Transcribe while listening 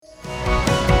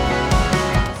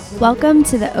Welcome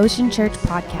to the Ocean Church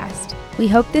podcast. We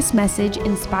hope this message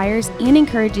inspires and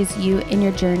encourages you in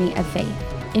your journey of faith.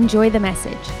 Enjoy the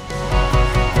message.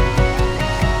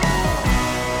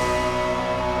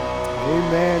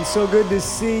 Amen. So good to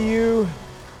see you.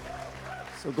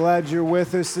 So glad you're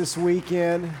with us this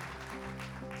weekend.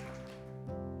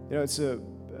 You know, it's a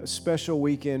special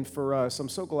weekend for us. I'm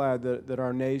so glad that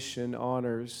our nation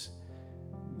honors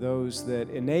those that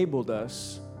enabled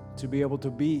us to be able to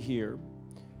be here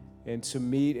and to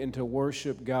meet and to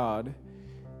worship God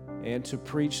and to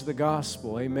preach the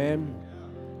gospel. Amen.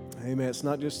 Amen. It's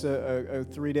not just a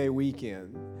 3-day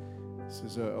weekend. This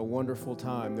is a wonderful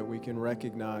time that we can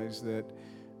recognize that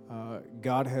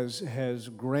God has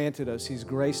granted us, He's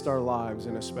graced our lives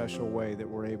in a special way that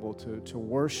we're able to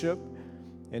worship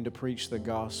and to preach the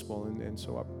gospel. And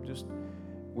so I just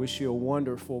wish you a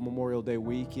wonderful Memorial Day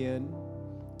weekend.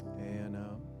 And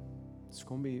it's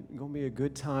going to be a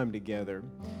good time together.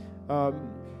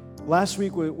 Last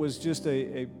week was just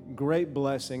a great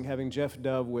blessing having Jeff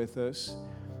Dove with us,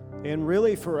 and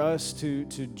really for us to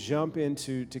jump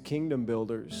into Kingdom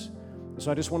Builders.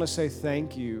 So I just want to say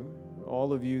thank you,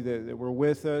 all of you that were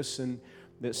with us and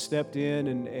that stepped in,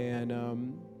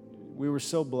 and we were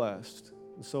so blessed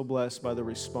by the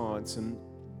response. And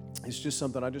it's just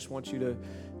something I just want you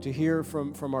to hear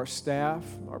from our staff,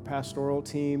 our pastoral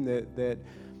team, that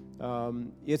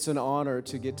it's an honor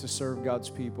to get to serve God's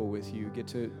people with you, get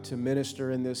to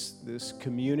minister in this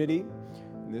community,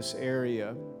 in this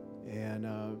area, and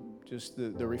just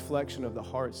the reflection of the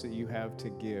hearts that you have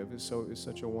to give is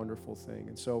such a wonderful thing.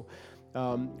 And so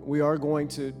we are going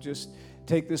to just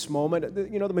take this moment.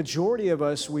 You know, the majority of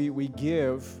us, we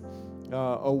give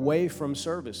away from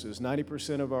services.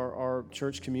 90% of our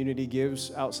church community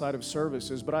gives outside of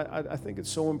services, but I think it's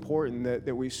so important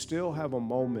that we still have a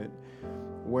moment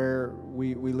where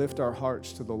we lift our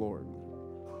hearts to the Lord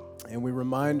and we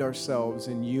remind ourselves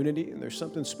in unity. And there's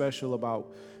something special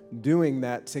about doing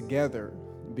that together,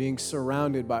 being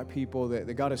surrounded by people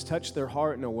that God has touched their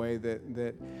heart in a way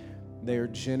that they are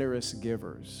generous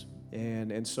givers.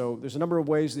 And so there's a number of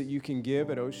ways that you can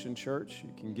give at Ocean Church.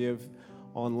 You can give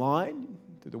online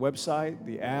through the website,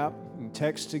 the app, and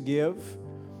text to give.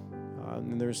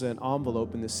 And there's an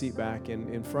envelope in the seat back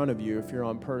in front of you if you're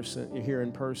here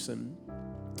in person.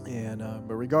 And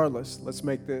but regardless, let's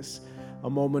make this a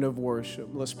moment of worship.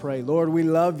 Let's pray. Lord, we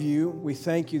love you. We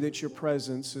thank you that your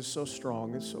presence is so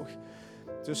strong and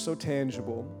just so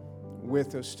tangible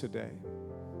with us today.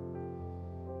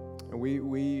 And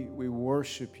we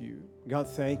worship you. God,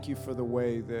 thank you for the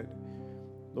way that,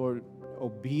 Lord,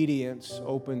 obedience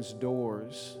opens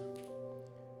doors,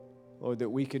 Lord, that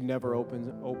we could never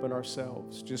open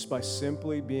ourselves, just by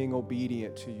simply being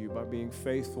obedient to you, by being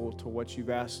faithful to what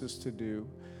you've asked us to do.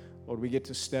 Lord, we get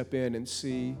to step in and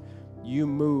see you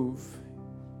move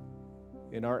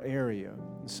in our area,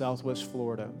 in Southwest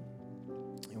Florida.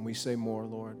 And we say more,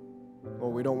 Lord.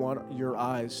 Lord, we don't want your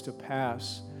eyes to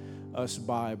pass us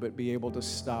by, but be able to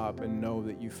stop and know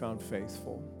that you found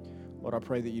faithful. Lord, I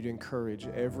pray that you'd encourage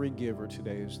every giver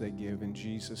today as they give in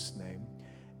Jesus' name.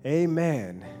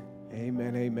 Amen.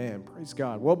 Amen, amen. Praise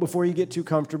God. Well, before you get too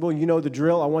comfortable, you know the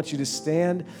drill. I want you to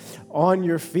stand on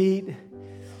your feet.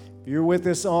 If you're with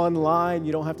us online,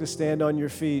 you don't have to stand on your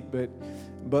feet, but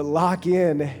lock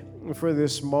in for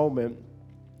this moment.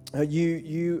 I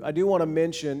do want to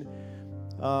mention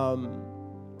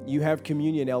you have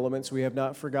communion elements. We have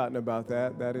not forgotten about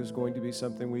that. That is going to be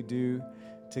something we do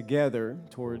together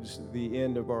towards the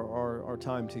end of our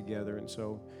time together. And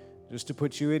so just to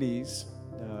put you at ease,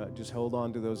 just hold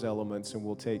on to those elements and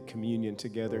we'll take communion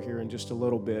together here in just a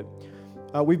little bit.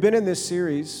 We've been in this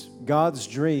series, God's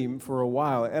Dream, for a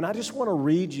while, and I just want to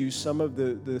read you some of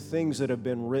the things that have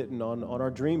been written on our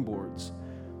dream boards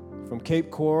from Cape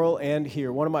Coral and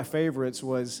here. One of my favorites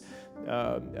was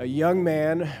a young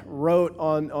man wrote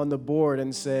on the board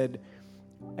and said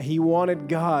he wanted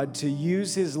God to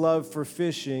use his love for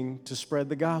fishing to spread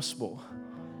the gospel.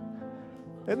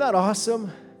 Isn't that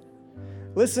awesome?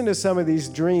 Listen to some of these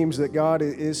dreams that God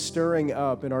is stirring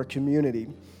up in our community.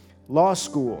 Law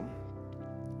school,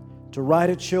 to write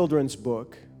a children's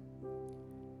book,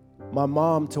 my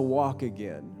mom to walk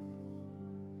again.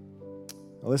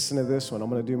 Now listen to this one. I'm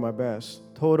going to do my best.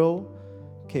 Todo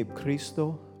Cape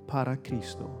Cristo para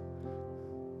Cristo.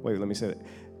 Wait, let me say it.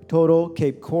 Todo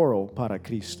Cape Coral para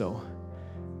Cristo.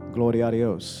 Gloria a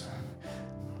Dios.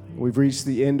 We've reached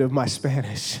the end of my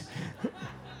Spanish.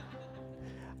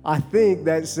 I think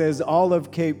that says all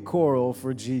of Cape Coral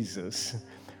for Jesus.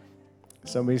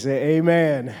 Somebody say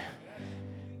amen.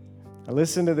 Now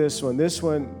listen to this one. This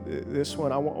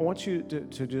one, I want you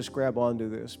to just grab onto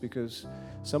this because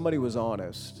somebody was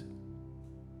honest.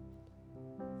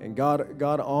 And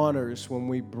God honors when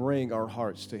we bring our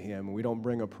hearts to Him. We don't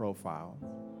bring a profile.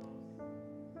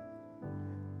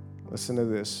 Listen to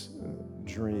this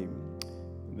dream.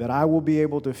 That I will be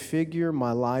able to figure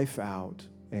my life out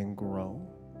and grow.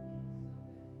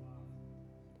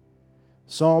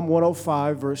 Psalm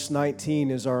 105, verse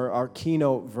 19 is our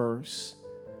keynote verse.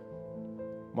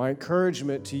 My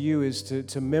encouragement to you is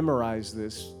to memorize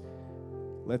this.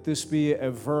 Let this be a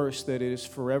verse that is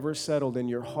forever settled in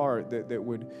your heart, that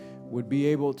would be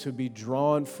able to be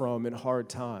drawn from in hard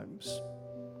times.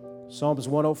 Psalms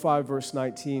 105, verse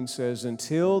 19 says,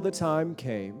 until the time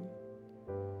came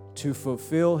to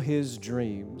fulfill his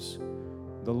dreams,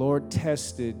 the Lord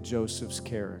tested Joseph's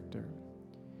character.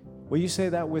 Will you say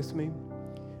that with me?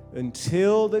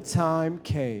 Until the time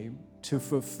came to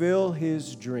fulfill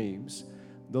his dreams,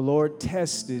 the Lord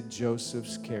tested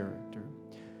Joseph's character.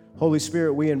 Holy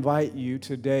Spirit, we invite you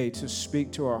today to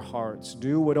speak to our hearts.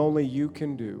 Do what only you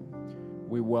can do.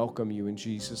 We welcome you in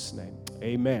Jesus' name.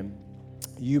 Amen.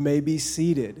 You may be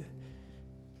seated.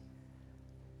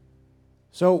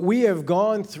 So we have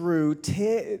gone through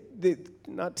 10,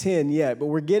 not 10 yet, but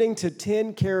we're getting to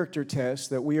 10 character tests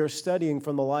that we are studying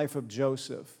from the life of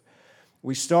Joseph.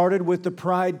 We started with the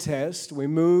pride test. We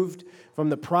moved from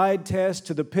the pride test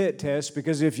to the pit test,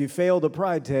 because if you fail the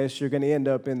pride test, you're going to end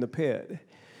up in the pit.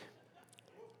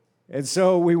 And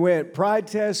so we went pride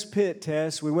test, pit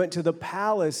test. We went to the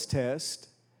palace test.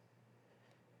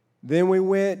 Then we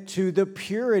went to the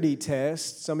purity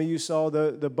test. Some of you saw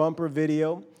the bumper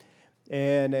video.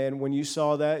 And when you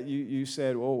saw that, you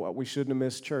said, oh, we shouldn't have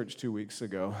missed church 2 weeks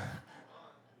ago.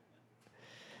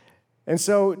 And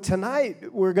so today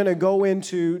we're going to go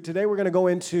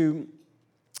into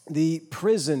the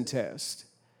prison test.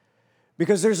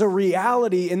 Because there's a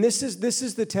reality, and this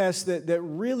is the test that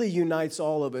really unites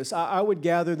all of us. I would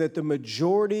gather that the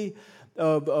majority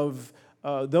of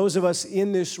those of us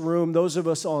in this room, those of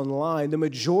us online, the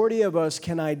majority of us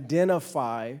can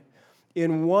identify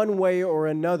in one way or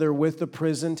another with the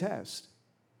prison test.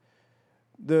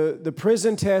 The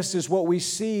prison test is what we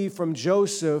see from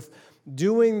Joseph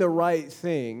doing the right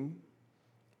thing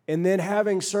and then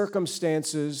having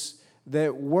circumstances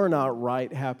that were not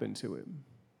right happen to him.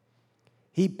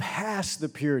 He passed the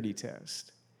purity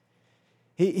test.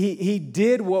 He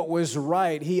did what was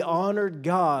right. He honored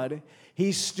God.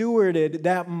 He stewarded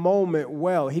that moment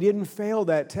well. He didn't fail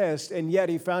that test, and yet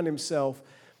he found himself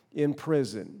in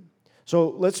prison. So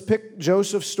let's pick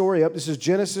Joseph's story up. This is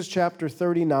Genesis chapter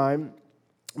 39. I'm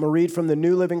going to read from the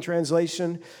New Living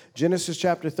Translation, Genesis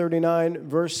chapter 39,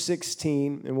 verse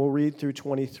 16, and we'll read through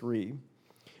 23.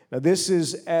 Now, this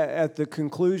is at the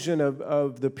conclusion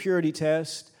of the purity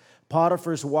test.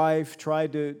 Potiphar's wife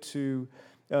tried to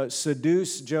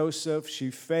seduce Joseph.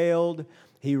 She failed.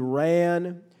 He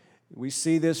ran. We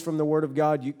see this from the Word of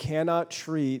God. You cannot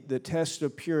treat the test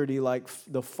of purity like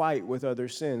the fight with other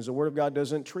sins. The Word of God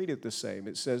doesn't treat it the same.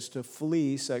 It says to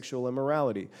flee sexual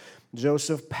immorality.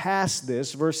 Joseph passed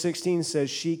this. Verse 16 says,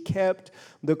 she kept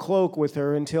the cloak with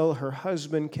her until her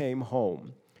husband came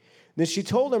home. Then she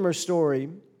told him her story.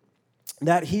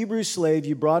 That Hebrew slave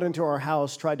you brought into our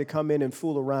house tried to come in and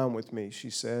fool around with me, she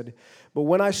said. But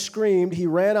when I screamed, he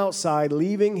ran outside,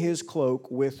 leaving his cloak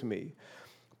with me.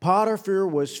 Potiphar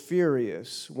was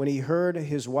furious when he heard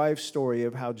his wife's story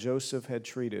of how Joseph had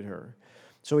treated her.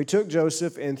 So he took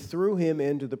Joseph and threw him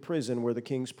into the prison where the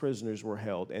king's prisoners were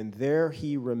held, and there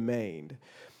he remained.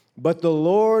 But the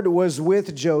Lord was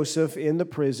with Joseph in the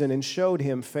prison and showed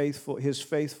him his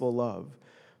faithful love.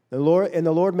 The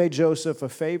Lord made Joseph a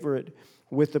favorite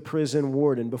with the prison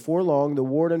warden. Before long, the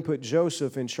warden put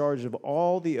Joseph in charge of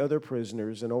all the other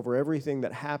prisoners and over everything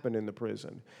that happened in the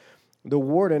prison. The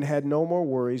warden had no more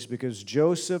worries because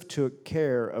Joseph took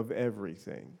care of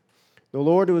everything. The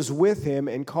Lord was with him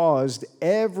and caused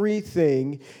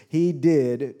everything he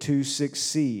did to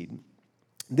succeed.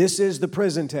 This is the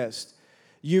prison test.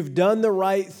 You've done the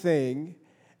right thing,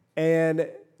 and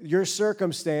your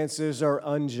circumstances are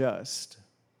unjust.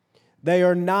 They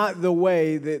are not the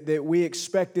way that we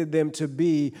expected them to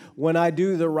be when I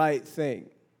do the right thing.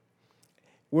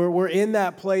 We're in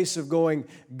that place of going,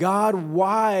 God,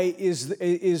 why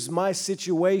is my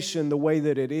situation the way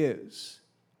that it is?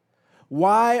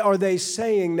 Why are they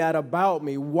saying that about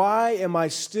me? Why am I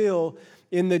still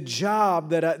in the job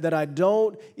that I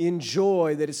don't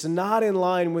enjoy, that it's not in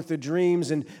line with the dreams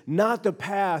and not the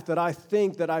path that I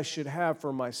think that I should have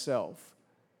for myself?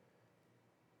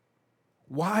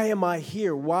 Why am I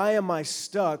here? Why am I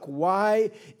stuck?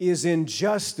 Why is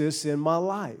injustice in my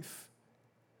life?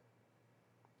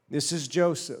 This is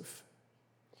Joseph.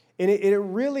 And it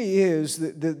really is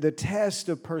the test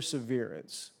of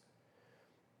perseverance.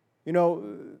 You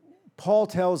know, Paul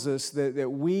tells us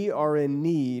that we are in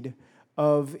need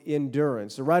of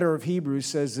endurance. The writer of Hebrews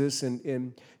says this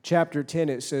in chapter 10.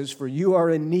 It says, "For you are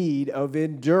in need of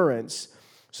endurance,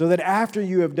 so that after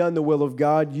you have done the will of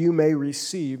God, you may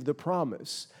receive the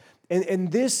promise."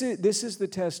 And this is the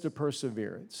test of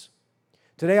perseverance.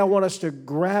 Today I want us to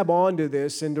grab onto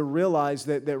this and to realize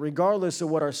that regardless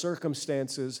of what our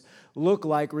circumstances look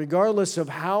like, regardless of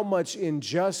how much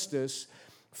injustice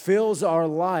fills our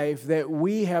life, that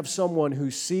we have someone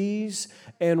who sees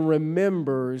and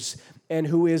remembers and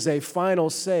who is a final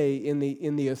say in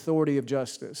the authority of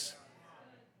justice.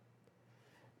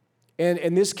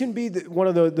 And this can be one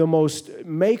of the most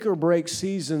make or break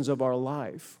seasons of our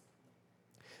life.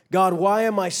 God, why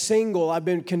am I single? I've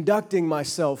been conducting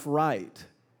myself right.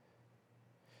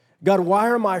 God, why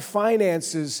are my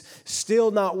finances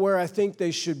still not where I think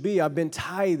they should be? I've been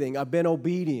tithing. I've been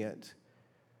obedient.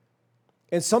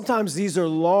 And sometimes these are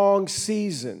long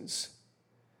seasons.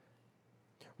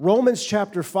 Romans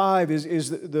chapter 5 is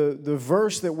the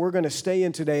verse that we're going to stay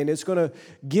in today, and it's going to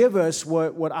give us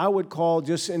what I would call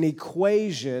just an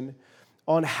equation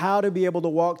on how to be able to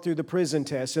walk through the prison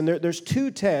test. And there's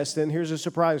two tests, and here's a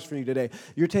surprise for you today.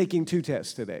 You're taking two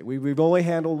tests today. We've only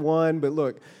handled one, but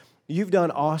look, you've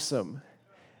done awesome.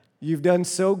 You've done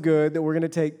so good that we're going to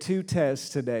take two tests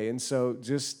today. And so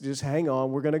just hang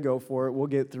on. We're going to go for it. We'll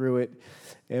get through it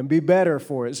and be better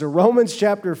for it. So Romans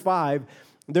chapter 5,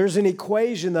 there's an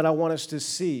equation that I want us to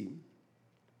see.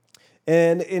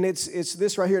 And it's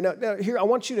this right here. Now here, I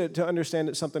want you to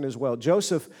understand something as well.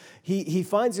 Joseph, he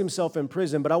finds himself in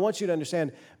prison, but I want you to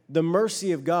understand the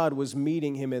mercy of God was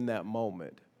meeting him in that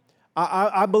moment.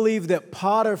 I believe that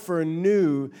Potiphar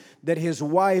knew that his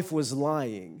wife was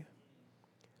lying.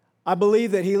 I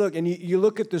believe that you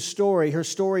look at the story, her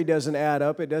story doesn't add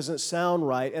up, it doesn't sound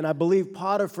right, and I believe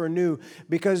Potiphar knew,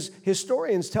 because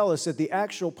historians tell us that the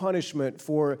actual punishment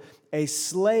for a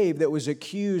slave that was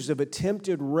accused of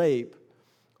attempted rape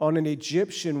on an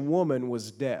Egyptian woman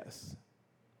was death.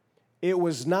 It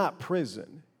was not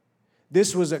prison.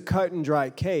 This was a cut and dry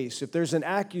case. If there's an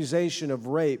accusation of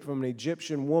rape from an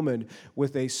Egyptian woman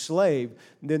with a slave,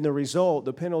 then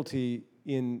the penalty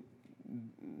in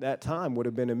that time would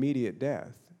have been immediate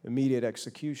death, immediate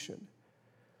execution.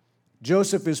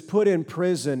 Joseph is put in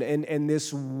prison, and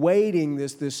this waiting,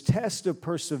 this test of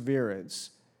perseverance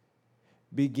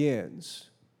begins.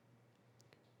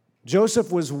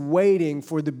 Joseph was waiting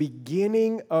for the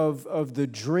beginning of the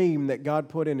dream that God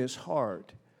put in his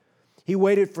heart. He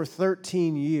waited for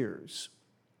 13 years.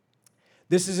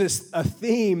 This is a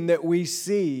theme that we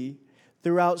see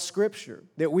throughout Scripture,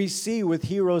 that we see with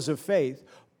heroes of faith.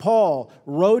 Paul,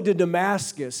 road to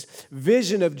Damascus,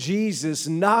 vision of Jesus,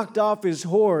 knocked off his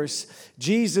horse.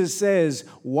 Jesus says,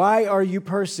 "Why are you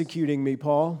persecuting me,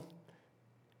 Paul?"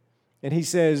 And he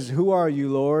says, "Who are you,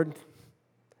 Lord?"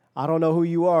 "I don't know who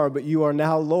you are, but you are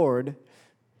now Lord."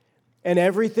 And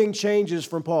everything changes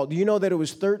from Paul. Do you know that it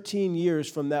was 13 years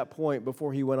from that point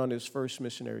before he went on his first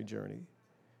missionary journey?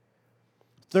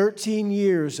 13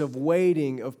 years of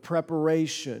waiting, of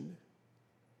preparation.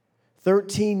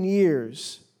 13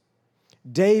 years.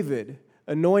 David,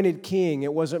 anointed king,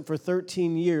 it wasn't for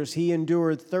 13 years. He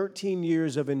endured 13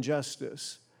 years of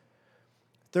injustice.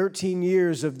 13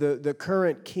 years of the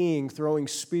current king throwing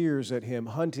spears at him,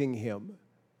 hunting him,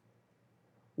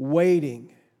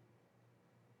 waiting.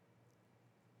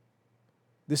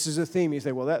 This is a theme. You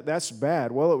say, well, that's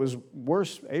bad. Well, it was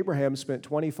worse. Abraham spent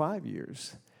 25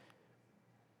 years.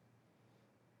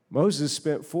 Moses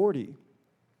spent 40.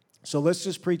 So let's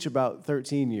just preach about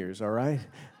 13 years, all right?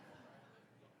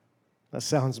 That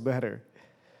sounds better.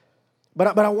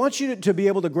 But I want you to be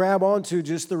able to grab onto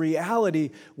just the reality.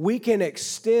 We can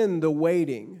extend the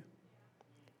waiting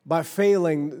by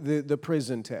failing the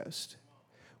prison test.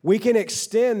 We can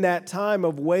extend that time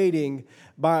of waiting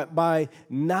by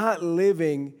not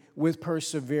living with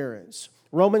perseverance.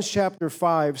 Romans chapter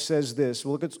 5 says this.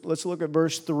 Let's look at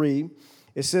verse 3.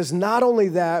 It says, "Not only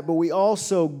that, but we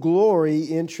also glory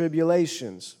in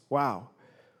tribulations." Wow.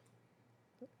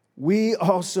 "We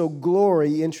also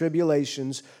glory in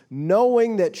tribulations,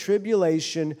 knowing that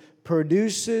tribulation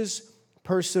produces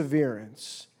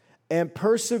perseverance, and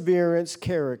perseverance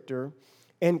character,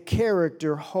 and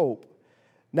character hope.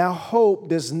 Now hope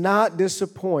does not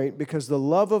disappoint, because the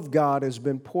love of God has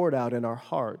been poured out in our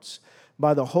hearts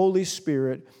by the Holy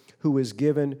Spirit who is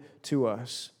given to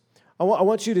us." I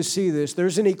want you to see this.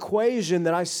 There's an equation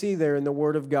that I see there in the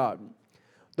Word of God.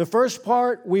 The first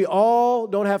part, we all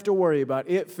don't have to worry about.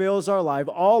 It fills our life.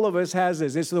 All of us has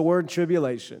this. It's the word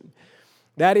tribulation.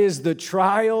 That is the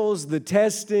trials, the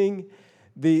testing,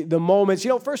 the moments. You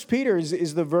know, 1 Peter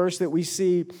is the verse that we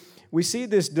see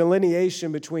this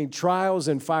delineation between trials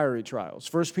and fiery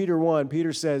trials. 1 Peter 1,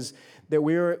 Peter says that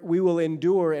we will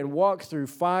endure and walk through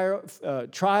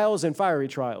trials and fiery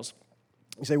trials.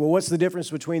 You say, well, what's the difference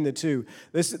between the two?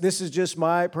 This is just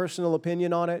my personal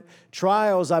opinion on it.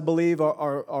 Trials, I believe,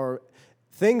 are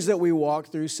things that we walk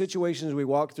through, situations we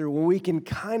walk through, when we can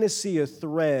kind of see a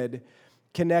thread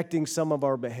connecting some of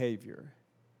our behavior.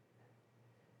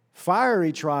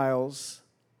 Fiery trials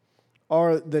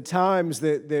are the times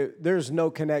that there's no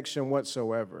connection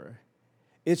whatsoever.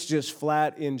 It's just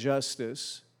flat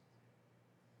injustice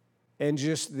and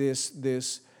just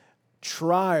this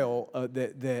trial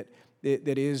that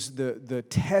is the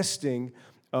testing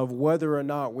of whether or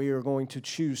not we are going to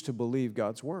choose to believe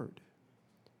God's word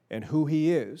and who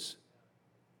He is.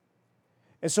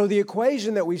 And so the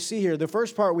equation that we see here, the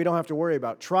first part we don't have to worry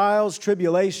about. Trials,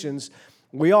 tribulations,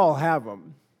 we all have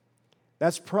them.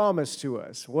 That's promised to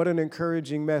us. What an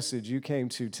encouraging message you came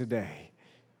to today.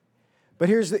 But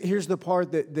here's the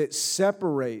part that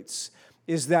separates,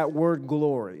 is that word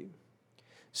glory.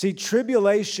 See,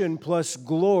 tribulation plus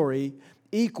glory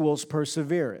equals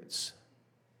perseverance.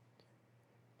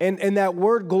 And that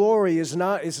word glory is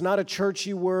not a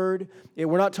churchy word.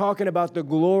 We're not talking about the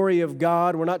glory of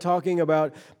God. We're not talking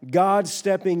about God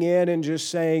stepping in and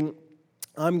just saying,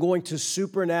 I'm going to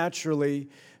supernaturally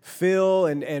fill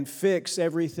and fix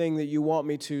everything that you want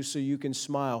me to so you can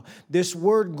smile. This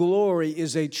word glory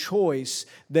is a choice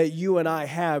that you and I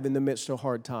have in the midst of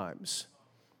hard times.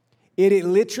 It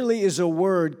literally is a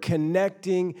word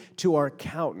connecting to our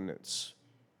countenance.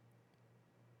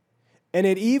 And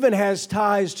it even has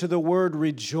ties to the word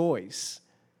rejoice.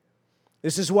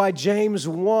 This is why James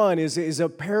 1 is a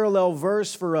parallel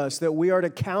verse for us, that we are to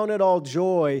count it all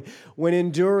joy when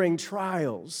enduring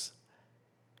trials.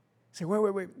 Say,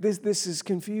 wait, this is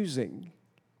confusing.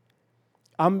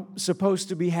 I'm supposed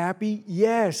to be happy?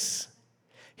 Yes.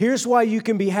 Here's why you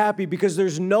can be happy, because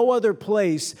there's no other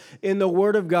place in the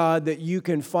Word of God that you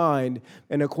can find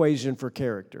an equation for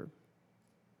character.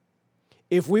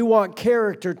 If we want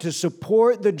character to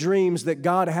support the dreams that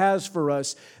God has for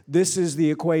us, this is the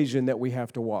equation that we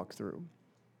have to walk through.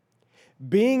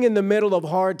 Being in the middle of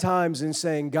hard times and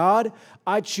saying, God,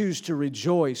 I choose to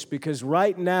rejoice because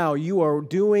right now you are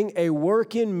doing a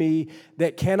work in me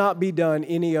that cannot be done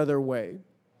any other way.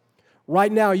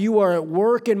 Right now, you are at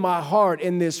work in my heart,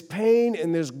 in this pain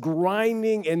and this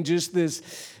grinding and just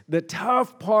the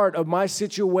tough part of my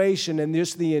situation and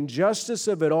just the injustice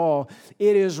of it all.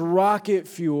 It is rocket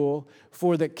fuel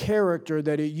for the character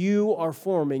that you are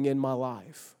forming in my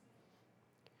life.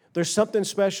 There's something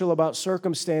special about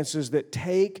circumstances that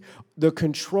take the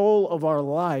control of our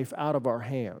life out of our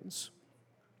hands.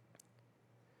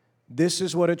 This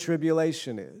is what a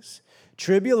tribulation is.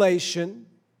 Tribulation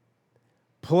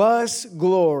plus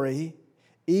glory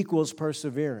equals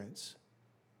perseverance.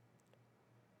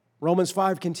 Romans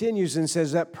 5 continues and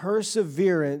says that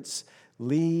perseverance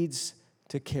leads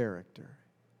to character.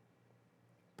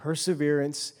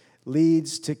 Perseverance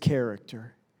leads to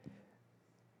character.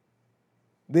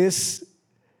 This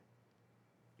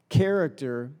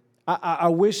character, I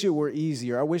wish it were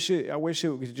easier. I wish it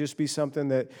could just be something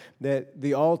that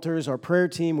the altars, our prayer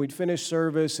team, we'd finish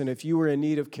service, and if you were in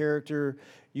need of character,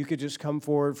 you could just come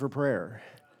forward for prayer.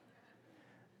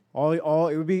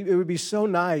 It would be so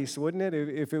nice, wouldn't it,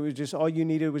 if it was just all you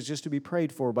needed was just to be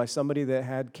prayed for by somebody that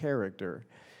had character,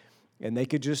 and they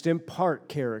could just impart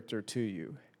character to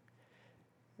you.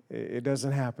 It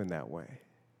doesn't happen that way.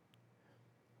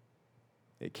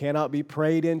 It cannot be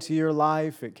prayed into your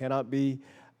life. It cannot be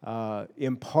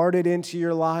imparted into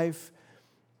your life.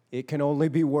 It can only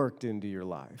be worked into your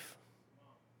life.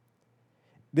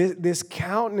 This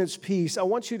countenance piece, I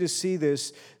want you to see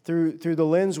this through the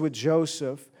lens with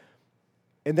Joseph,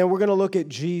 and then we're going to look at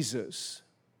Jesus.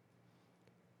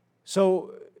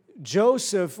 So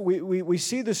Joseph, we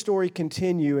see the story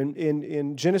continue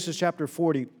in Genesis chapter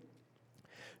 40.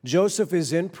 Joseph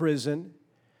is in prison,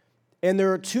 and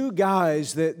there are two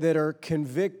guys that are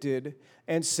convicted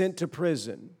and sent to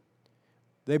prison.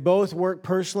 They both worked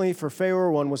personally for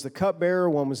Pharaoh. One was the cupbearer,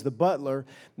 one was the butler.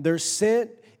 They're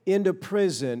sent into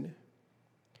prison,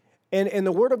 and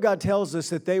the Word of God tells us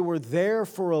that they were there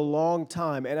for a long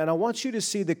time. And I want you to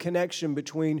see the connection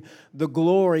between the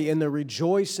glory and the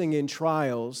rejoicing in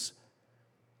trials.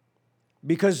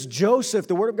 Because Joseph,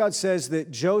 the Word of God says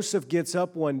that Joseph gets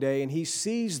up one day and he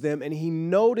sees them and he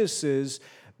notices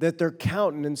that their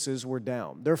countenances were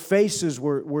down. Their faces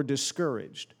were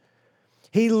discouraged.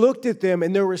 He looked at them,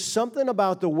 and there was something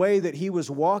about the way that he was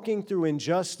walking through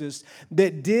injustice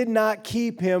that did not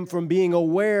keep him from being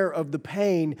aware of the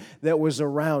pain that was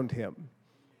around him.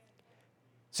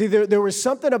 See, there was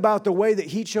something about the way that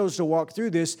he chose to walk through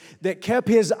this that kept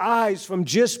his eyes from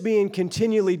just being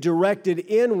continually directed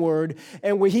inward,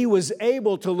 and where he was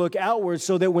able to look outward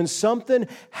so that when something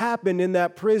happened in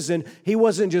that prison, he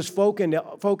wasn't just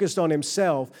focused on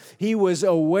himself. He was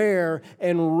aware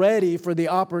and ready for the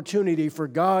opportunity for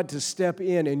God to step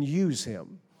in and use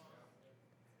him.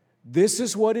 This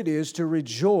is what it is to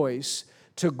rejoice,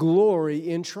 to glory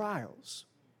in trials.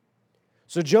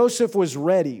 So Joseph was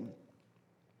ready.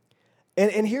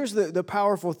 And here's the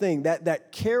powerful thing,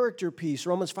 that character piece.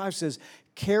 Romans 5 says,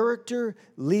 character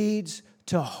leads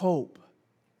to hope.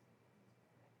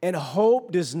 And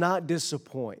hope does not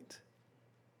disappoint.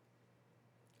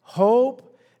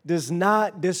 Hope does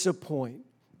not disappoint.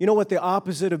 You know what the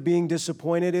opposite of being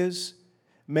disappointed is?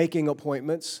 Making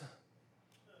appointments.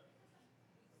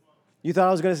 You thought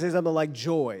I was going to say something like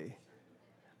joy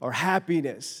or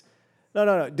happiness.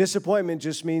 No. Disappointment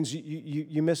just means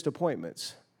you missed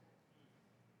appointments.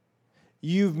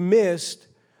 You've missed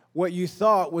what you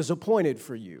thought was appointed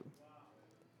for you.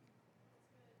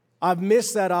 I've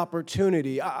missed that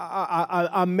opportunity.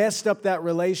 I messed up that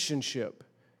relationship.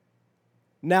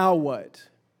 Now what?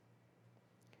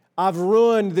 I've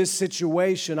ruined this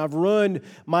situation. I've ruined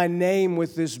my name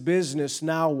with this business.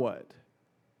 Now what?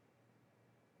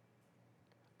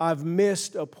 I've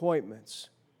missed appointments.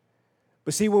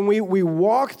 But see, when we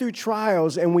walk through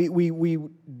trials and we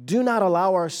do not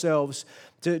allow ourselves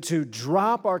to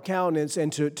drop our countenance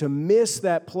and to miss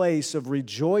that place of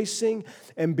rejoicing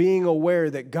and being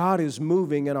aware that God is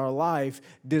moving in our life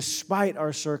despite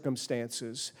our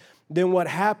circumstances, then what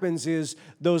happens is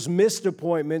those missed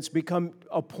appointments become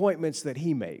appointments that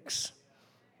He makes.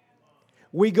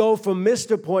 We go from missed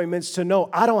appointments to no,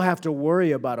 I don't have to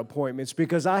worry about appointments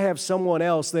because I have someone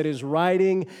else that is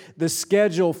writing the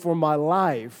schedule for my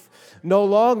life. No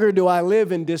longer do I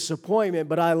live in disappointment,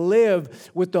 but I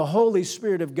live with the Holy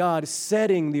Spirit of God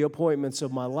setting the appointments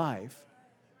of my life.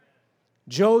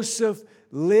 Joseph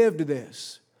lived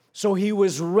this. So he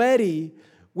was ready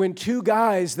when two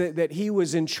guys that he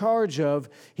was in charge of,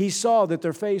 he saw that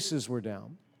their faces were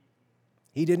down.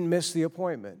 He didn't miss the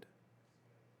appointment.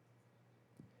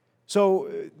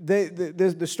 So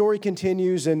the story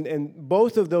continues, and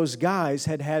both of those guys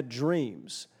had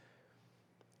dreams.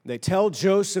 They tell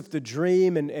Joseph the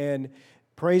dream, and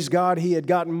praise God, he had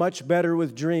gotten much better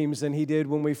with dreams than he did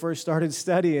when we first started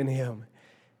studying him.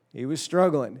 He was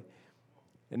struggling.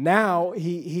 And now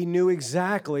he knew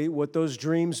exactly what those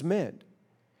dreams meant,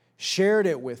 shared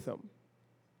it with them,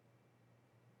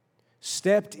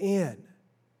 stepped in,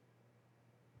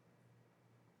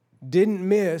 didn't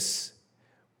miss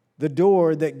the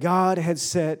door that God had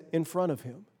set in front of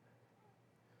him.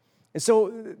 And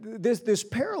so this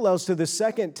parallels to the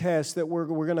second test that we're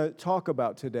going to talk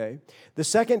about today. The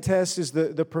second test is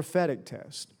the prophetic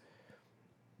test.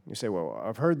 You say, well,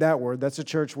 I've heard that word. That's a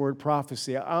church word,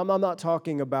 prophecy. I'm not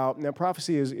talking about, now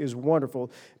prophecy is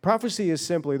wonderful. Prophecy is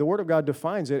simply, the Word of God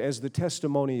defines it as the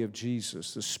testimony of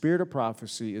Jesus. The spirit of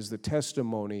prophecy is the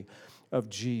testimony of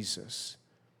Jesus.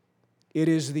 It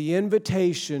is the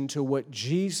invitation to what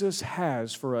Jesus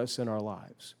has for us in our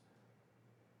lives.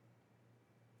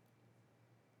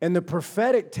 And the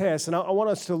prophetic test, and I want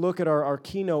us to look at our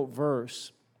keynote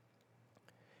verse.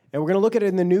 And we're going to look at it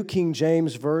in the New King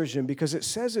James Version because it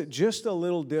says it just a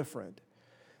little different.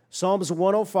 Psalms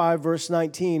 105 verse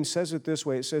 19 says it this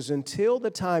way. It says, until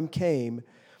the time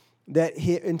that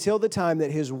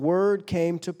his word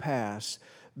came to pass,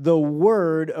 the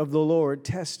word of the Lord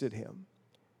tested him.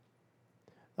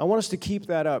 I want us to keep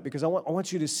that up because I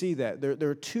want you to see that. There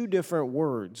are two different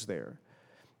words there.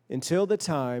 Until the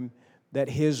time that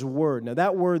his word. Now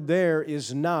that word there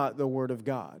is not the word of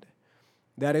God.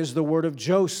 That is the word of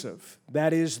Joseph.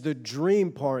 That is the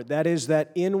dream part. That is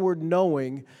that inward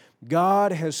knowing.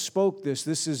 God has spoke this.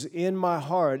 This is in my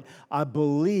heart. I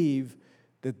believe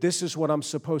that this is what I'm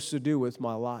supposed to do with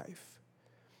my life.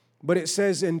 But it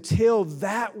says until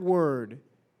that word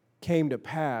came to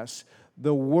pass,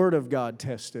 the word of God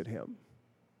tested him.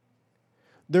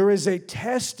 There is a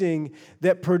testing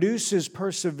that produces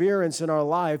perseverance in our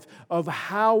life of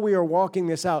how we are walking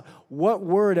this out. What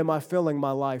word am I filling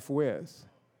my life with?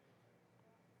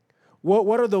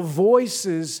 What are the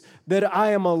voices that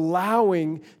I am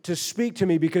allowing to speak to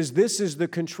me? Because this is the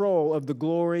control of the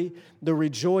glory, the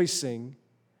rejoicing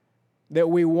that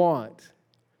we want.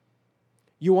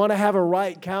 You want to have a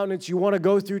right countenance. You want to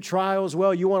go through trials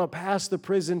well. You want to pass the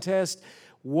prison test.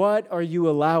 What are you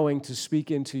allowing to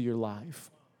speak into your life?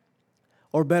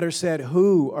 Or better said,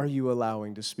 who are you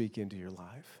allowing to speak into your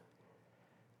life?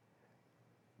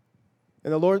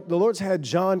 And the Lord's had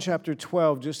John chapter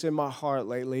 12 just in my heart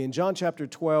lately. And John chapter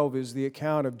 12 is the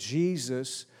account of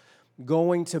Jesus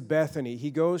going to Bethany. He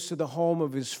goes to the home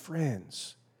of his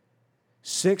friends.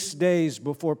 6 days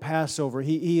before Passover,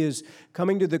 he is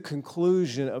coming to the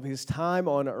conclusion of his time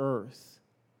on earth.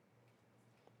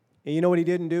 And you know what he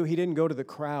didn't do? He didn't go to the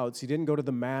crowds. He didn't go to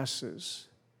the masses.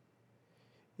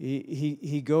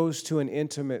 He goes to an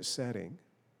intimate setting.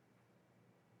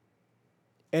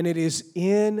 And it is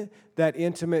in that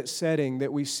intimate setting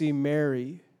that we see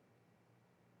Mary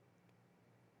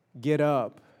get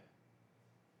up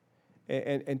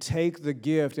and take the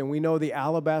gift. And we know the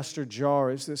alabaster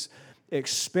jar is this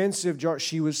expensive jar.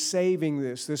 She was saving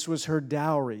this. This was her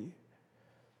dowry.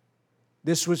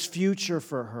 This was future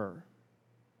for her.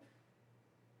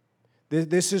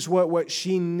 This is what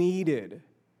she needed.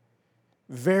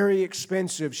 Very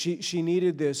expensive. She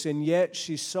needed this, and yet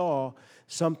she saw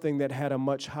something that had a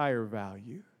much higher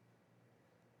value.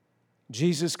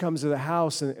 Jesus comes to the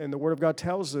house, and the Word of God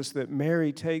tells us that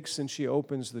Mary takes and she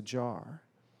opens the jar.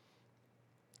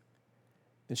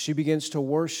 And she begins to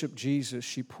worship Jesus.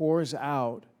 She pours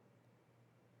out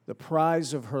the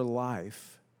prize of her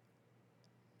life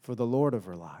for the Lord of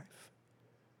her life.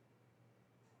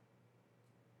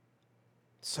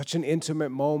 Such an intimate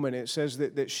moment. It says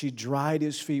that she dried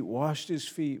his feet, washed his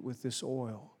feet with this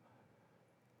oil,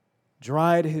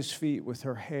 dried his feet with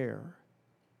her hair.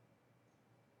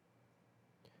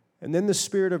 And then the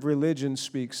spirit of religion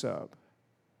speaks up.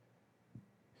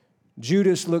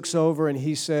 Judas looks over and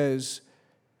he says,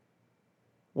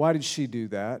 why did she do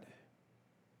that?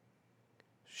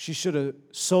 She should have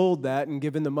sold that and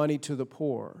given the money to the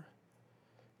poor.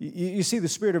 You see, the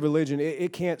spirit of religion,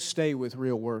 it can't stay with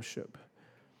real worship.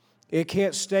 It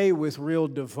can't stay with real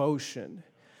devotion.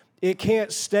 It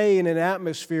can't stay in an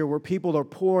atmosphere where people are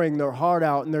pouring their heart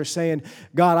out and they're saying,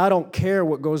 God, I don't care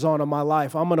what goes on in my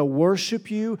life. I'm going to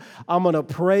worship you. I'm going to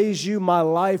praise you. My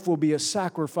life will be a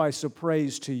sacrifice of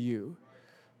praise to you.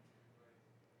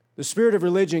 The spirit of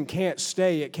religion can't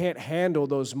stay. It can't handle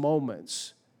those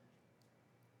moments.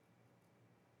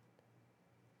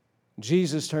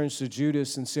 Jesus turns to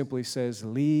Judas and simply says,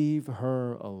 leave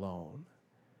her alone.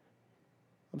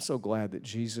 I'm so glad that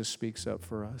Jesus speaks up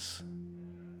for us.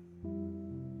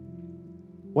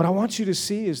 What I want you to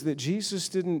see is that Jesus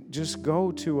didn't just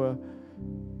go to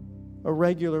a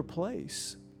regular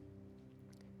place.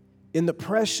 In the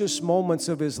precious moments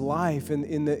of his life,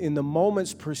 in the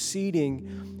moments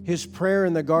preceding his prayer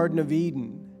in the Garden of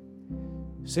Eden,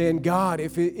 saying, God,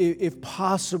 if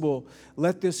possible,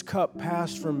 let this cup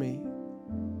pass from me.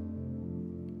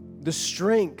 The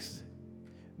strength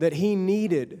that he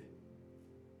needed.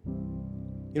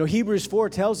 You know, Hebrews 4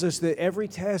 tells us that every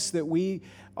test that we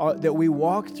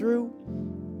walk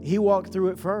through, he walked through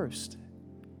it first.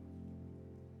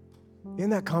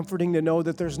 Isn't that comforting to know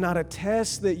that there's not a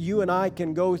test that you and I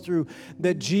can go through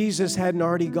that Jesus hadn't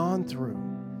already gone through?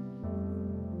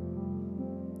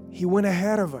 He went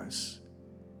ahead of us.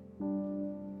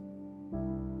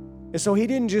 And so he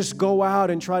didn't just go out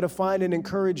and try to find an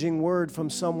encouraging word from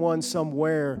someone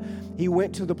somewhere. He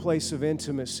went to the place of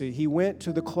intimacy. He went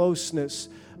to the closeness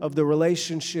of the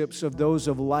relationships of those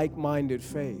of like-minded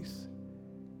faith.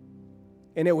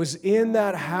 And it was in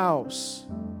that house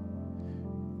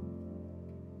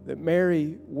that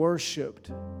Mary worshiped,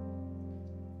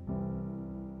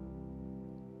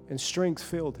 and strength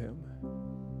filled him.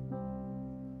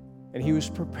 And he was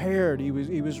prepared. He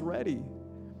was ready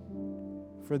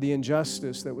for the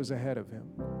injustice that was ahead of him.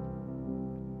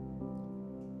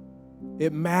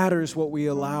 It matters what we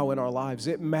allow in our lives.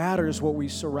 It matters what we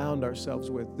surround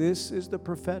ourselves with. This is the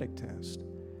prophetic test.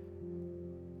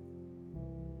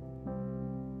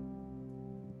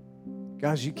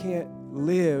 Guys, you can't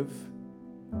live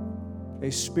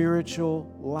a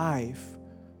spiritual life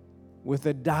with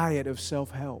a diet of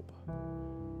self-help.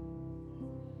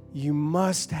 You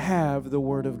must have the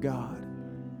Word of God.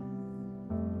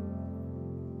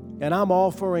 And I'm all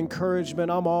for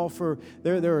encouragement. I'm all for,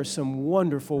 there are some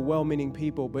wonderful, well-meaning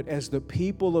people, but as the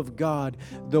people of God,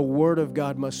 the Word of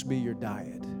God must be your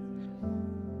diet.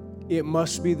 It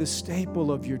must be the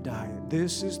staple of your diet.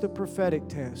 This is the prophetic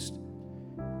test.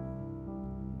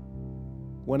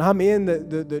 When I'm in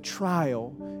the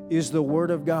trial, is the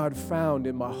Word of God found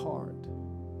in my heart?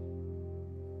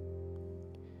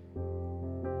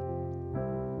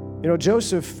 You know,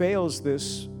 Joseph fails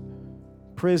this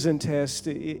prison test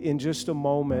in just a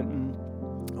moment.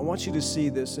 And I want you to see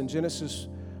this. In Genesis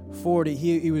 40,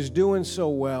 he was doing so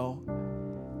well,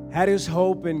 had his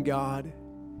hope in God.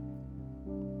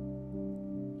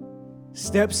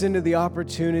 steps into the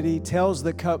opportunity, tells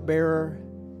the cupbearer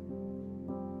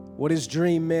what his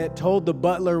dream meant, told the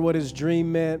butler what his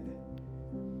dream meant.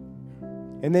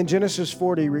 And then Genesis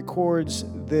 40 records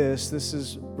this. This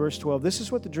is verse 12. This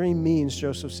is what the dream means,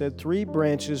 Joseph said. 3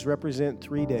 branches represent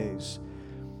 3 days.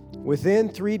 Within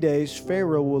 3 days,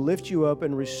 Pharaoh will lift you up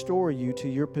and restore you to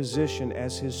your position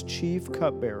as his chief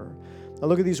cupbearer. Now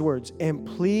look at these words. And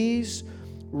please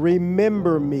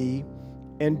remember me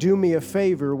and do me a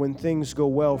favor when things go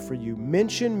well for you.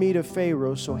 Mention me to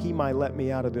Pharaoh so he might let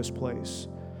me out of this place.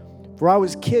 For I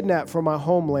was kidnapped from my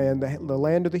homeland, the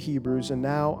land of the Hebrews, and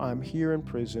now I'm here in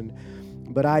prison,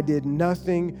 but I did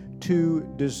nothing to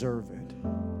deserve it.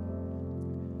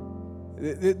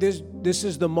 This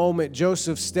is the moment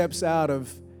Joseph steps out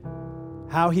of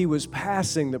how he was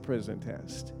passing the prison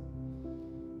test.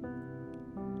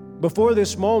 Before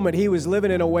this moment, he was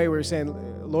living in a way where he's saying,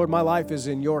 Lord, my life is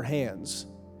in your hands.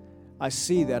 I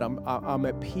see that. I'm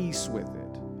at peace with it.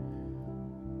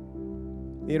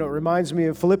 You know, it reminds me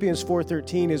of Philippians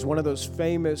 4:13 is one of those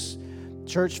famous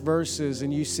church verses,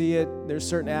 and you see it. There's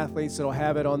certain athletes that'll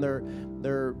have it on their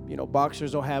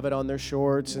boxers will have it on their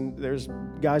shorts, and there's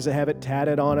guys that have it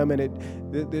tatted on them. And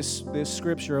this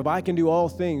scripture of I can do all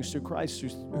things through Christ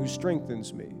who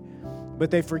strengthens me.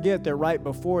 But they forget that right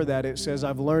before that it says,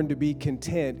 I've learned to be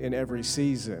content in every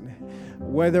season.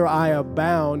 Whether I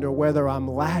abound or whether I'm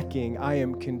lacking, I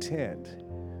am content.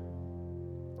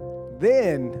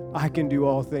 Then I can do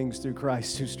all things through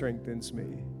Christ who strengthens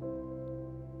me.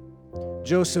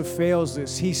 Joseph fails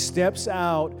this. He steps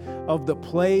out of the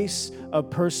place of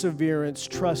perseverance,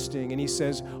 trusting, and he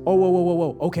says,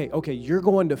 whoa. Okay, you're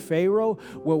going to Pharaoh?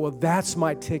 Well, that's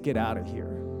my ticket out of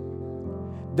here.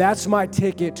 That's my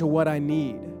ticket to what I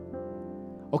need.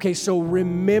 Okay, so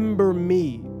remember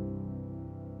me.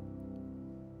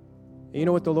 You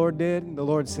know what the Lord did? The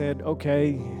Lord said,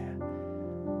 okay,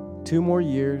 2 more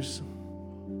years.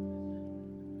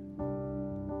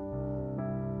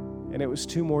 And it was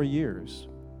 2 more years.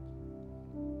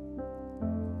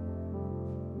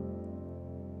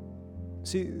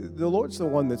 See, the Lord's the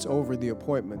one that's over the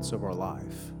appointments of our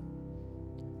life.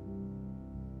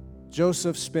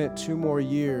 Joseph spent 2 more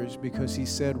years because he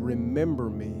said, remember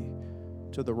me,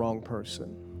 to the wrong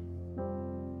person.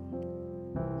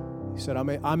 He said,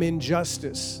 I'm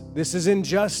injustice. This is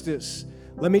injustice.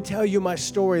 Let me tell you my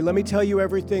story. Let me tell you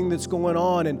everything that's going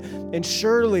on, and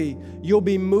surely you'll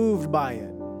be moved by it.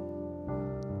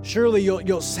 Surely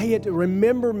you'll say it.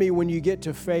 Remember me when you get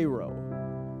to Pharaoh.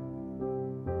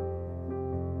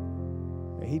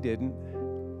 And he didn't.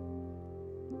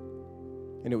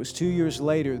 And it was 2 years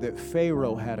later that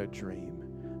Pharaoh had a dream.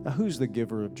 Now, who's the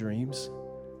giver of dreams?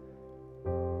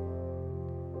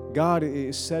 God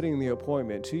is setting the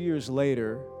appointment. 2 years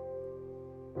later,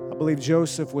 I believe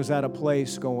Joseph was at a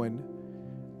place going,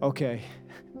 okay,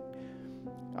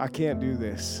 I can't do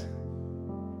this.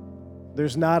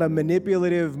 There's not a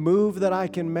manipulative move that I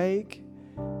can make.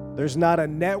 There's not a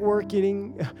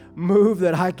networking move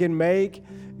that I can make.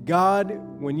 God,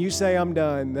 when you say I'm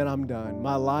done, then I'm done.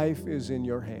 My life is in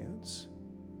your hands.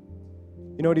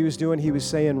 You know what he was doing? He was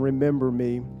saying, remember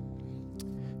me,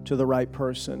 to the right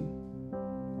person.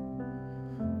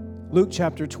 Luke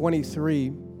chapter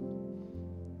 23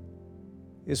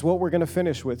 is what we're going to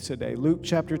finish with today. Luke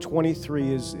chapter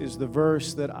 23 is the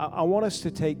verse that I want us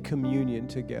to take communion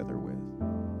together with.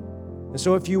 And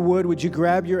so if you would you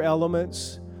grab your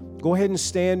elements? Go ahead and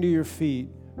stand to your feet.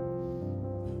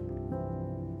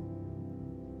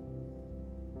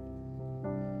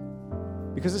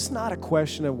 Because it's not a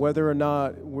question of whether or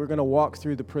not we're going to walk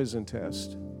through the prison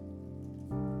test.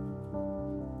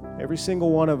 Every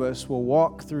single one of us will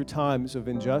walk through times of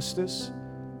injustice,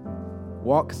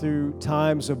 walk through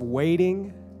times of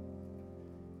waiting,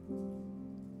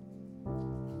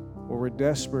 where we're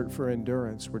desperate for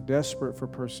endurance, we're desperate for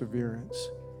perseverance.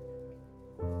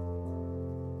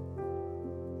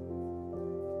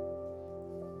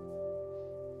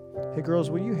 Hey girls,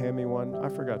 will you hand me one? I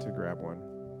forgot to grab one.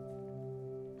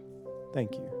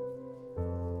 Thank you.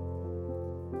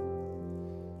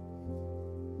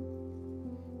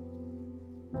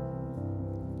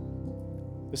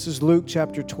 This is Luke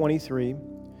chapter 23,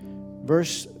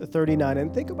 verse 39.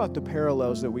 And think about the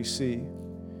parallels that we see.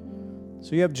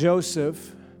 So you have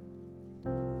Joseph,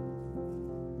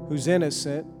 who's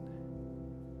innocent,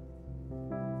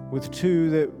 with 2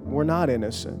 that were not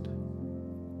innocent.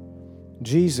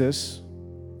 Jesus,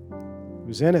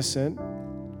 who's innocent,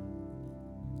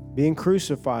 being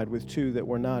crucified with 2 that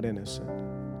were not innocent.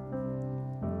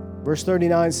 Verse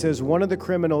 39 says, one of the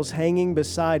criminals hanging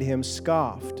beside him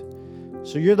scoffed,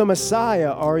 So you're the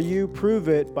Messiah, are you? Prove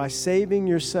it by saving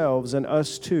yourselves and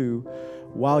us too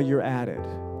while you're at it.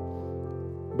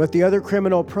 But the other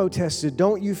criminal protested,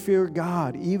 don't you fear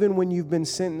God, even when you've been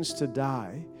sentenced to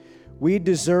die? We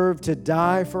deserve to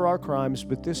die for our crimes,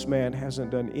 but this man hasn't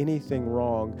done anything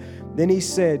wrong. Then he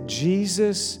said,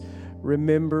 Jesus,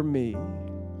 remember me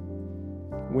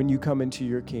when you come into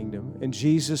your kingdom. And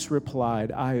Jesus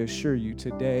replied, I assure you,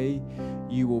 today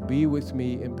you will be with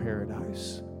me in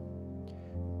paradise.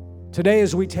 Today,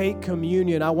 as we take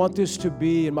communion, I want this to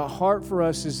be, and my heart for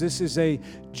us is this is a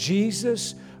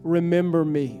Jesus, remember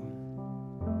me.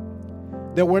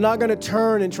 That we're not going to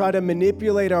turn and try to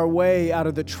manipulate our way out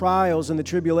of the trials and the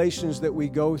tribulations that we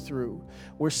go through.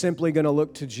 We're simply going to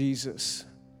look to Jesus.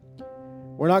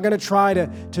 We're not going to try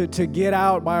to get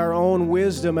out by our own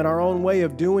wisdom and our own way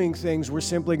of doing things. We're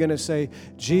simply going to say,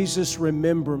 Jesus,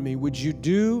 remember me. Would you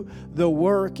do the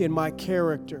work in my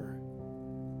character?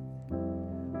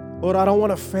 Lord, I don't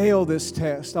want to fail this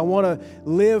test. I want to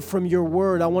live from your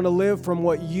word. I want to live from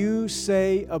what you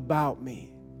say about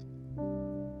me.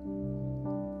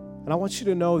 And I want you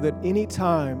to know that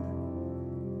anytime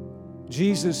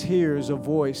Jesus hears a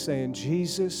voice saying,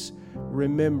 Jesus,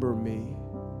 remember me,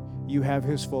 you have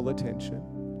his full attention.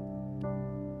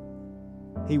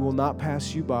 He will not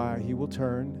pass you by. He will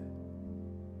turn.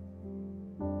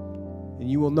 And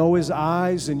you will know his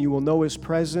eyes, and you will know his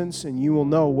presence, and you will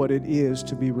know what it is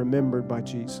to be remembered by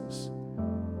Jesus.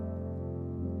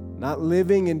 Not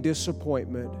living in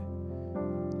disappointment,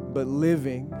 but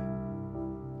living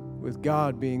with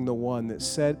God being the one that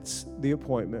sets the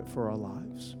appointment for our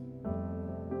lives.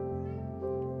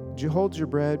 Would you hold your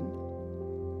bread?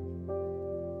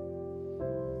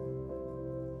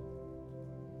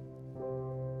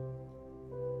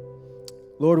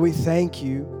 Lord, we thank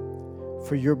you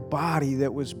for your body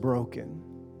that was broken.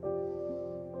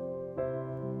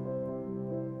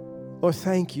 Lord,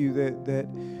 thank you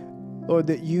Lord,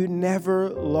 that you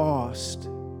never lost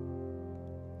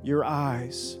your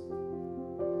eyes.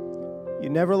 You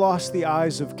never lost the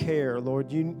eyes of care,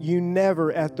 Lord. You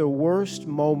never, at the worst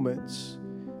moments,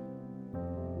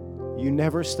 you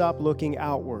never stopped looking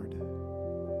outward.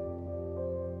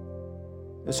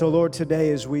 And so, Lord,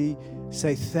 today as we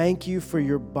say thank you for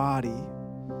your body,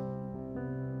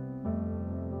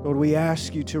 Lord, we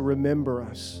ask you to remember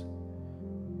us.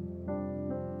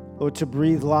 Lord, to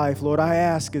breathe life. Lord, I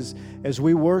ask as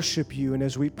we worship you and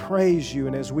as we praise you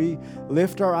and as we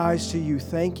lift our eyes to you,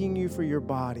 thanking you for your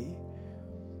body,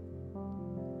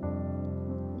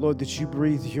 Lord, that you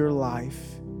breathe your life,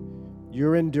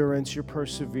 your endurance, your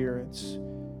perseverance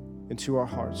into our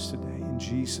hearts today. In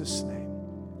Jesus' name,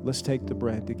 let's take the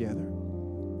bread together.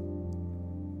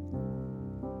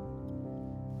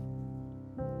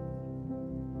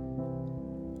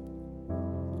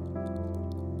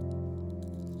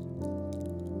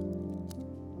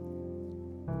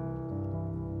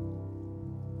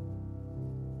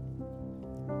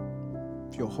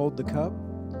 If you'll hold the cup.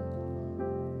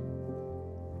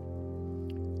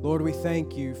 Lord, we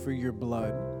thank you for your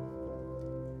blood.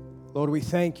 Lord, we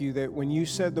thank you that when you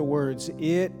said the words,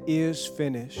 it is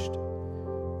finished,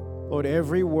 Lord,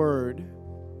 every word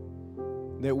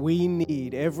that we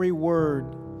need, every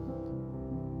word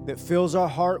that fills our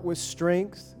heart with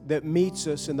strength, that meets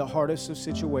us in the hardest of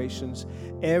situations,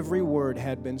 every word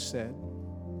had been said.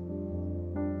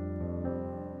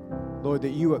 Lord, that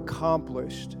you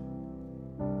accomplished,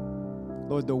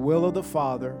 Lord, the will of the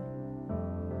Father.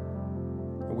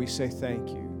 And we say thank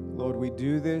you. Lord, we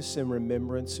do this in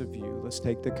remembrance of you. Let's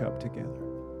take the cup together.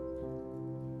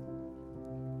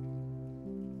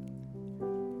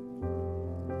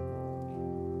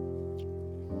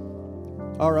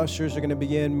 Our ushers are going to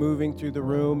begin moving through the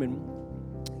room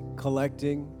and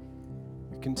collecting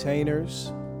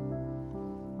containers.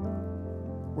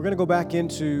 We're going to go back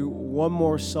into one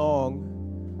more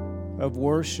song of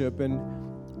worship. And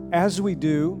as we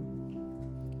do,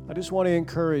 I just want to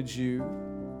encourage you.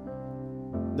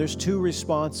 There's two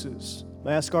responses.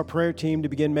 I ask our prayer team to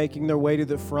begin making their way to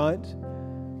the front.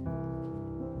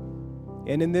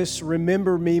 And in this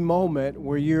remember me moment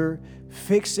where you're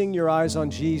fixing your eyes on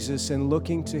Jesus and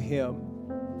looking to him,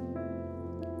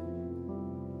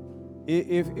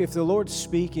 if the Lord's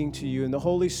speaking to you and the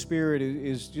Holy Spirit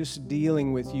is just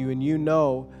dealing with you and you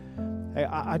know, hey,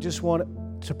 I just want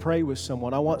to pray with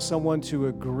someone. I want someone to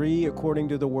agree according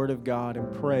to the Word of God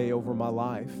and pray over my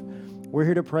life. We're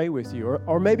here to pray with you.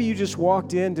 Or maybe you just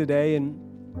walked in today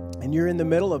and you're in the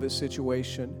middle of a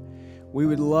situation. We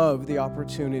would love the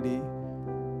opportunity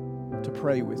to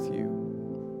pray with you.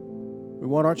 We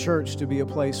want our church to be a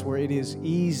place where it is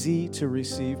easy to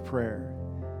receive prayer.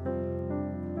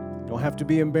 Don't have to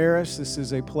be embarrassed. This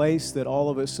is a place that all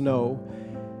of us know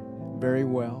very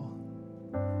well.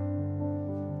 I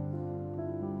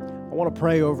want to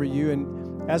pray over you,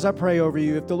 and as I pray over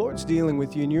you, if the Lord's dealing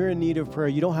with you and you're in need of prayer,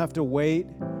 you don't have to wait.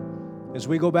 As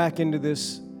we go back into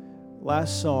this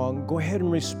last song, go ahead and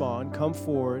respond. Come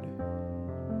forward,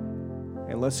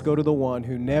 and let's go to the one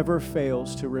who never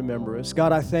fails to remember us.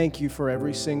 God, I thank you for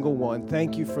every single one.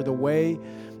 Thank you for the way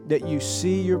that you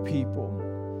see your people.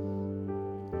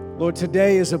 Lord,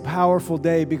 today is a powerful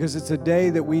day because it's a day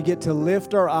that we get to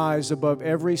lift our eyes above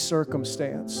every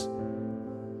circumstance.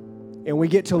 And we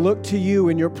get to look to you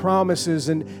and your promises,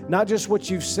 and not just what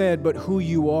you've said, but who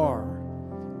you are.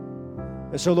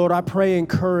 And so, Lord, I pray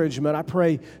encouragement. I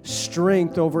pray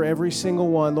strength over every single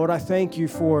one. Lord, I thank you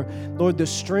for, Lord, the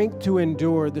strength to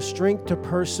endure, the strength to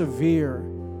persevere.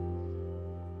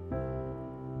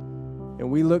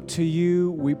 And we look to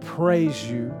you, we praise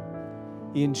you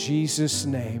in Jesus'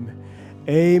 name.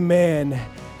 Amen.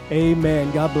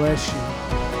 Amen. God bless you.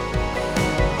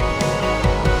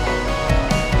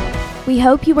 We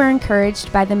hope you were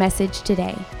encouraged by the message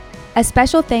today. A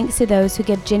special thanks to those who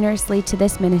give generously to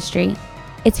this ministry.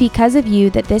 It's because of you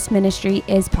that this ministry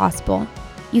is possible.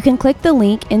 You can click the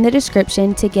link in the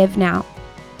description to give now.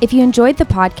 If you enjoyed the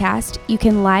podcast, you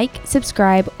can like,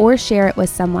 subscribe, or share it with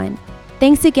someone.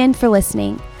 Thanks again for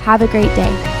listening. Have a great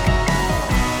day.